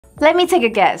Let me take a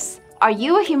guess. Are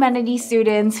you a humanities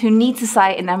student who needs to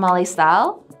cite in MLA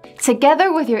style?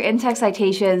 Together with your in-text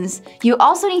citations, you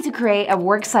also need to create a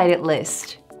works cited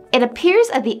list. It appears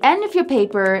at the end of your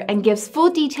paper and gives full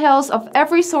details of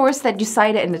every source that you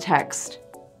cited in the text.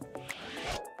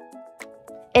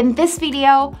 In this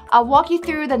video, I'll walk you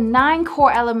through the 9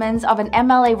 core elements of an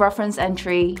MLA reference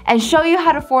entry and show you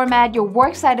how to format your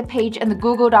works cited page in the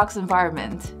Google Docs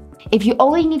environment. If you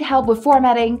only need help with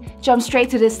formatting, jump straight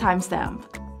to this timestamp.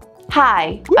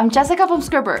 Hi, I'm Jessica from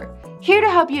Scribbr, here to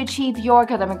help you achieve your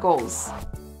academic goals.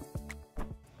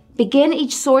 Begin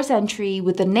each source entry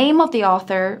with the name of the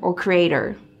author or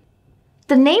creator.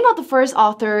 The name of the first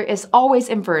author is always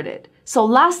inverted, so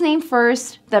last name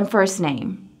first, then first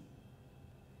name.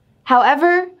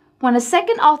 However, when a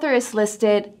second author is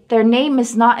listed, their name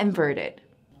is not inverted.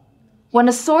 When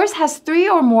a source has 3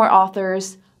 or more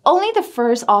authors, only the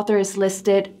first author is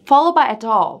listed, followed by et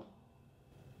al.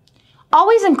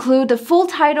 Always include the full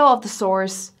title of the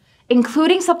source,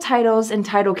 including subtitles in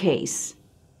title case.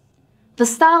 The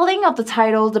styling of the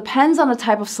title depends on the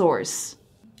type of source.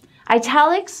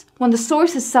 Italics when the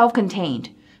source is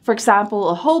self-contained, for example,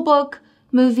 a whole book,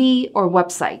 movie, or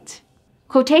website.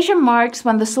 Quotation marks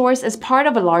when the source is part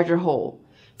of a larger whole,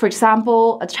 for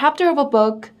example, a chapter of a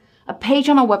book, a page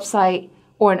on a website,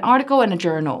 or an article in a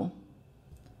journal.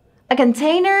 A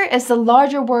container is the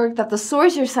larger work that the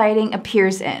source you're citing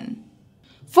appears in.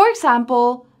 For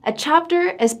example, a chapter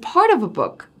is part of a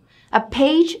book, a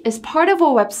page is part of a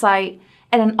website,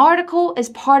 and an article is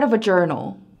part of a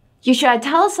journal. You should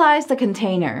italicize the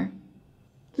container.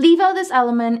 Leave out this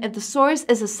element if the source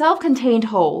is a self-contained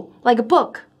whole, like a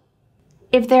book.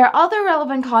 If there are other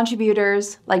relevant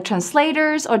contributors, like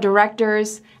translators or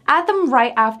directors, add them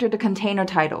right after the container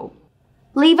title.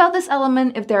 Leave out this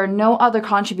element if there are no other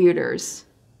contributors.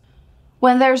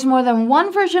 When there's more than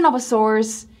one version of a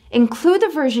source, include the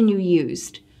version you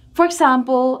used. For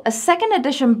example, a second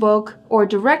edition book or a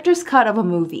director's cut of a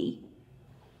movie.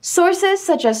 Sources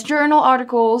such as journal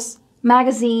articles,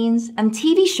 magazines, and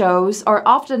TV shows are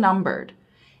often numbered.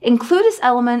 Include this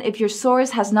element if your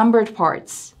source has numbered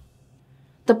parts.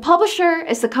 The publisher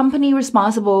is the company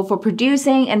responsible for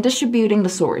producing and distributing the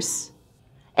source.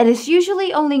 It is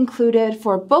usually only included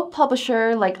for a book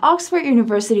publisher like Oxford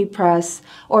University Press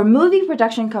or a movie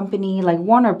production company like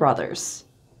Warner Brothers.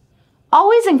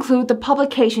 Always include the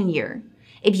publication year.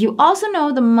 If you also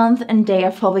know the month and day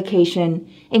of publication,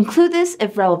 include this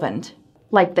if relevant,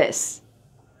 like this.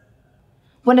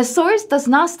 When a source does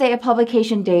not state a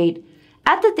publication date,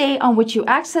 add the date on which you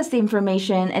access the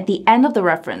information at the end of the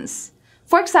reference.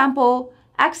 For example,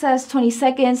 access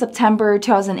 22nd September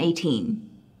 2018.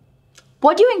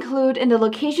 What you include in the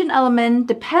location element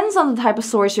depends on the type of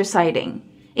source you're citing.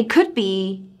 It could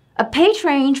be a page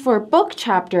range for a book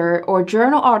chapter or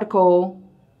journal article,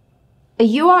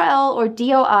 a URL or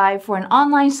DOI for an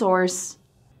online source,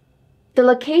 the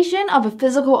location of a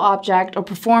physical object or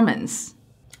performance.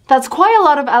 That's quite a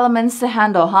lot of elements to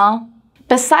handle, huh?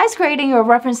 Besides creating your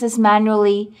references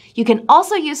manually, you can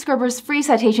also use Scribbr's free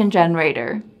citation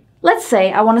generator. Let's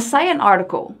say I want to cite an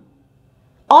article.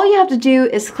 All you have to do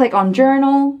is click on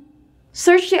Journal,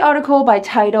 search the article by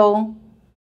title,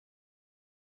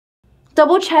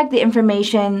 double-check the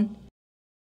information,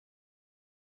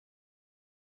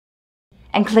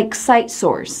 and click Cite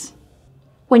Source.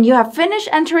 When you have finished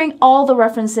entering all the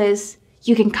references,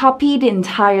 you can copy the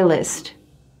entire list.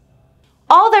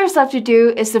 All there's left to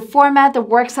do is to format the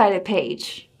works cited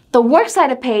page. The works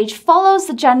cited page follows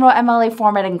the general MLA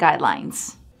formatting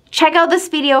guidelines. Check out this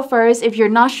video first if you're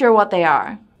not sure what they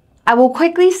are. I will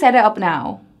quickly set it up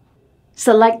now.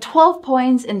 Select 12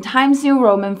 points in Times New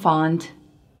Roman font.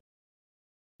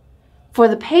 For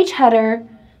the page header,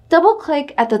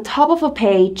 double-click at the top of a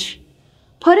page,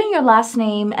 put in your last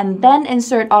name and then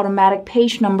insert automatic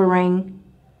page numbering,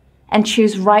 and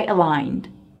choose Right Aligned.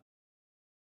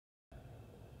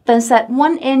 Then set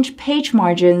 1-inch page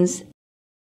margins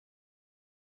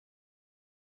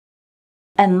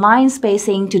and line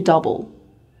spacing to double.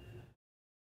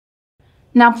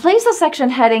 Now place the section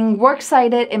heading Works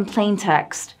Cited in plain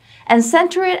text and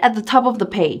center it at the top of the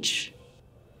page.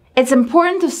 It's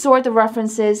important to sort the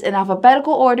references in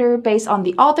alphabetical order based on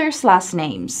the author's last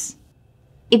names.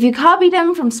 If you copy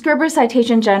them from Scribbr's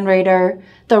citation generator,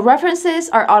 the references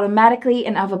are automatically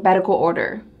in alphabetical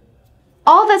order.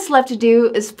 All that's left to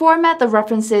do is format the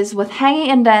references with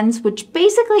hanging indents, which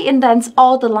basically indents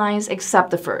all the lines except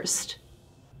the first.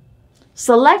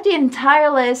 Select the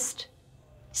entire list,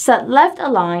 set left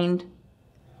aligned,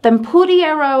 then pull the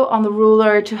arrow on the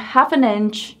ruler to 1/2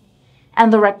 inch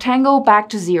and the rectangle back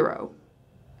to 0.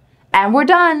 And we're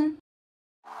done!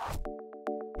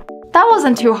 That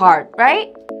wasn't too hard,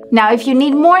 right? Now, if you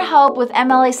need more help with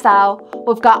MLA style,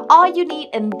 we've got all you need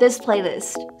in this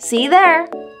playlist. See you there!